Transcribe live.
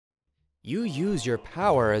You use your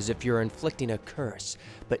power as if you're inflicting a curse,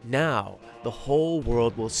 but now the whole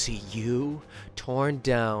world will see you torn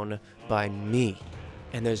down by me,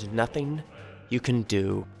 and there's nothing you can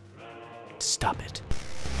do to stop it.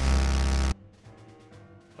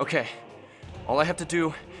 Okay, all I have to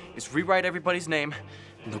do is rewrite everybody's name,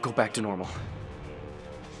 and they'll go back to normal.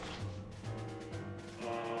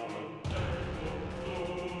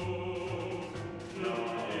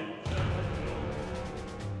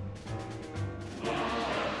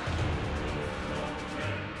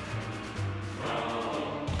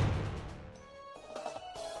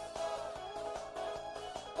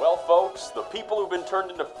 Well, folks, the people who've been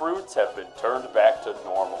turned into fruits have been turned back to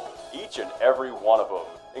normal. Each and every one of them,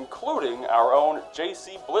 including our own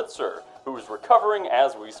JC Blitzer, who is recovering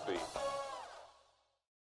as we speak.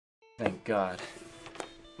 Thank God.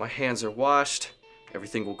 My hands are washed,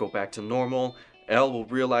 everything will go back to normal, Elle will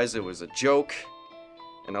realize it was a joke,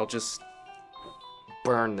 and I'll just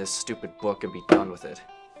burn this stupid book and be done with it.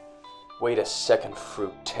 Wait a second,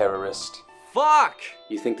 fruit terrorist. Fuck!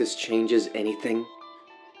 You think this changes anything?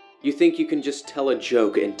 You think you can just tell a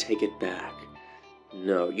joke and take it back?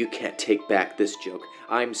 No, you can't take back this joke.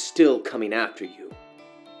 I'm still coming after you.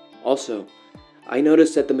 Also, I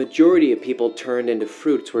noticed that the majority of people turned into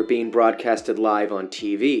fruits were being broadcasted live on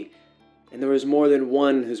TV, and there was more than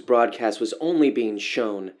one whose broadcast was only being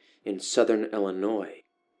shown in Southern Illinois.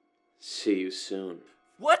 See you soon.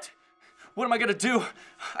 What? What am I gonna do?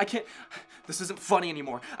 I can't. This isn't funny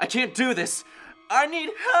anymore. I can't do this. I need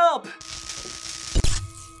help!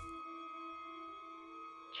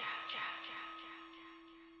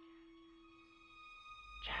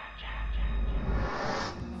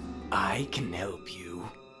 I can help you.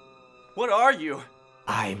 What are you?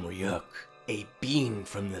 I'm Ryuk, a being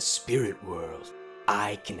from the spirit world.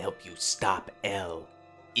 I can help you stop Elle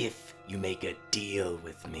if you make a deal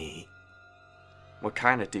with me. What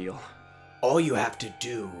kind of deal? All you have to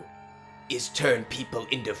do is turn people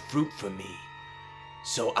into fruit for me,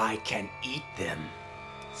 so I can eat them.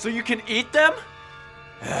 So you can eat them?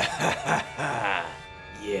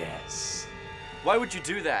 Yes. Why would you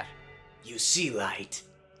do that? You see, Light,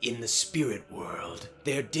 in the spirit world,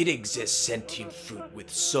 there did exist sentient fruit with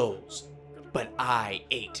souls, but I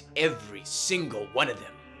ate every single one of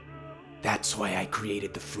them. That's why I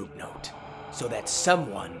created the fruit note, so that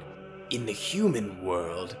someone in the human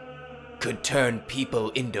world could turn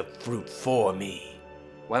people into fruit for me.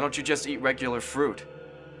 Why don't you just eat regular fruit?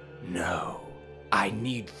 No, I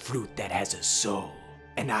need fruit that has a soul,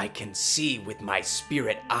 and I can see with my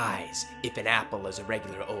spirit eyes if an apple is a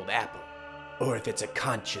regular old apple, or if it's a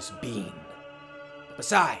conscious being.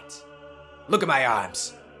 Besides, look at my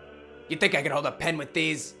arms. You think I can hold a pen with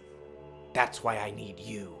these? That's why I need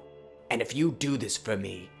you. And if you do this for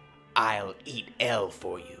me, I'll eat Elle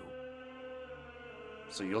for you.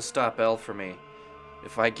 So you'll stop Elle for me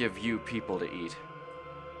if I give you people to eat.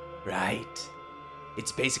 Right?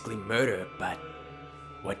 It's basically murder, but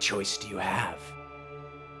what choice do you have?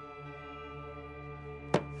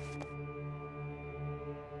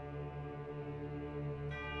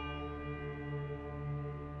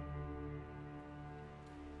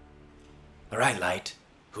 All right, Light.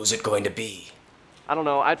 Who's it going to be? I don't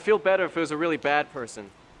know, I'd feel better if it was a really bad person.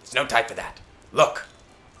 There's no time for that. Look.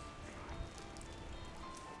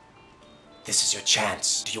 This is your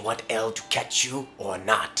chance. Do you want Elle to catch you or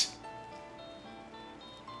not?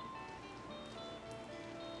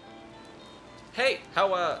 Hey,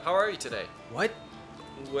 how are you today? What?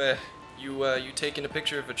 You taking a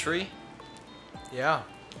picture of a tree? Yeah,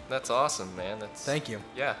 That's awesome, man. That's thank you.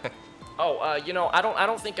 Yeah. Oh, you know, I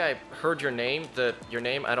don't think I heard your name. Your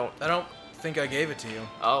name. I don't. I don't think I gave it to you.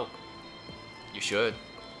 Oh, you should.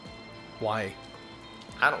 Why?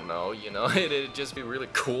 I don't know. You know, it'd just be really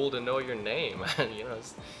cool to know your name. You know,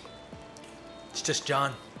 It's just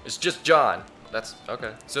John. it's just John. That's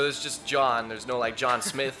okay. So it's just John. There's no like John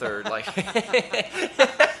Smith or like.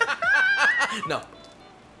 No.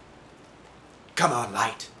 Come on,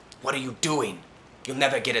 Light. What are you doing? You'll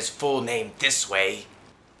never get his full name this way.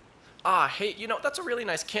 Ah, hey, you know that's a really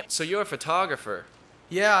nice camp. So you're a photographer.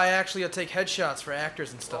 Yeah, I actually take headshots for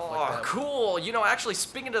actors and stuff Oh, like that. cool. You know, actually,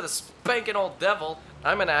 speaking to the spanking old devil,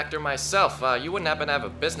 I'm an actor myself. You wouldn't happen to have a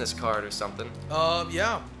business card or something?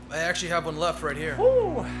 Yeah. I actually have one left right here.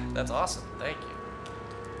 Woo! That's awesome. Thank you.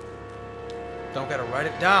 Don't gotta write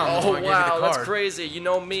it down. That's Oh, why I gave you wow, the that's card. crazy. You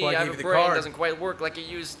know me, That's why I I gave have you a the brain card. doesn't quite work like it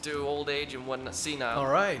used to, old age and whatnot, senile. All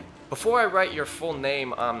right. Before I write your full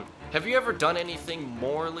name, have you ever done anything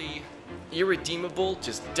morally irredeemable,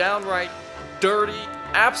 just downright dirty,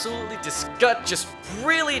 absolutely just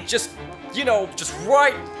really just, you know, just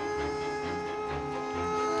right?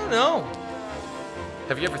 No.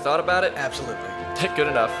 Have you ever thought about it? Absolutely. Good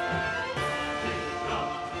enough.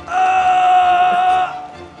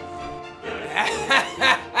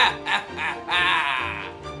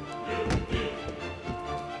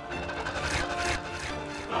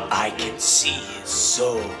 I can see his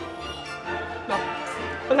soul.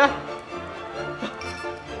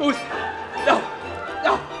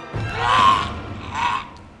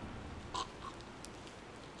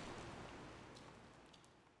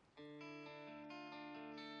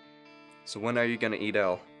 So when are you gonna eat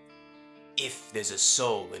El? If there's a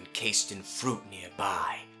soul encased in fruit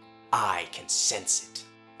nearby, I can sense it.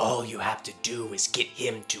 All you have to do is get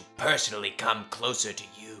him to personally come closer to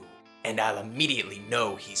you, and I'll immediately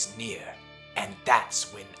know he's near, and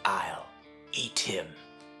that's when I'll eat him.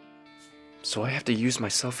 So I have to use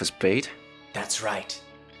myself as bait? That's right.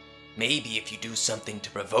 Maybe if you do something to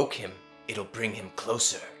provoke him, it'll bring him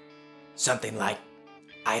closer. Something like,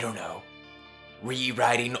 I don't know,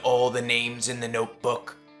 rewriting all the names in the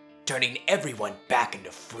notebook, turning everyone back into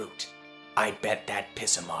fruit. I bet that'd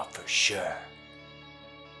piss him off for sure.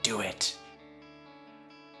 Do it.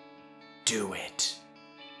 Do it.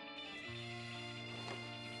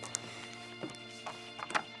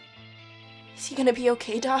 Is he gonna be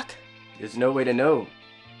okay, Doc? There's no way to know.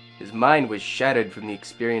 His mind was shattered from the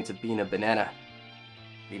experience of being a banana.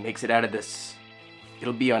 If he makes it out of this,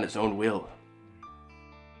 it'll be on his own will.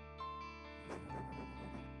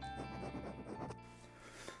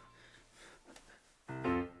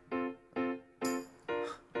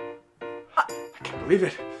 I can't believe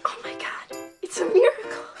it. Oh my god, it's a miracle.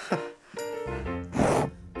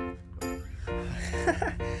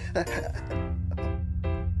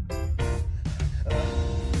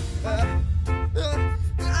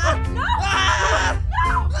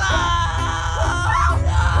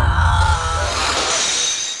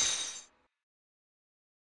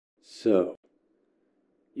 So,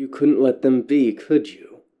 you couldn't let them be, could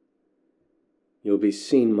you? You'll be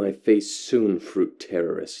seeing my face soon, fruit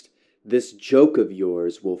terrorist. This joke of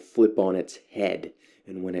yours will flip on its head,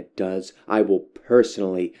 and when it does, I will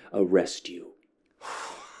personally arrest you.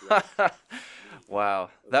 Wow,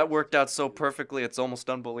 that worked out so perfectly, it's almost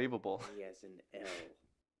unbelievable. As an L.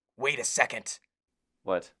 Wait a second.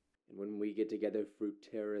 What? And when we get together, fruit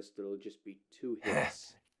terrorist, it'll just be 2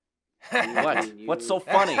 hits. What? What's so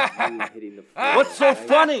funny? What's so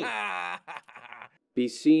funny? Be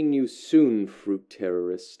seeing you soon, fruit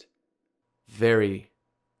terrorist. Very,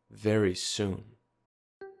 very soon.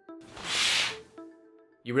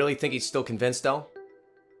 You really think he's still convinced, El?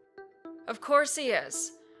 Of course he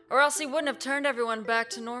is. Or else he wouldn't have turned everyone back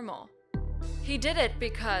to normal. He did it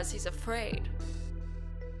because he's afraid.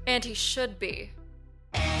 And he should be.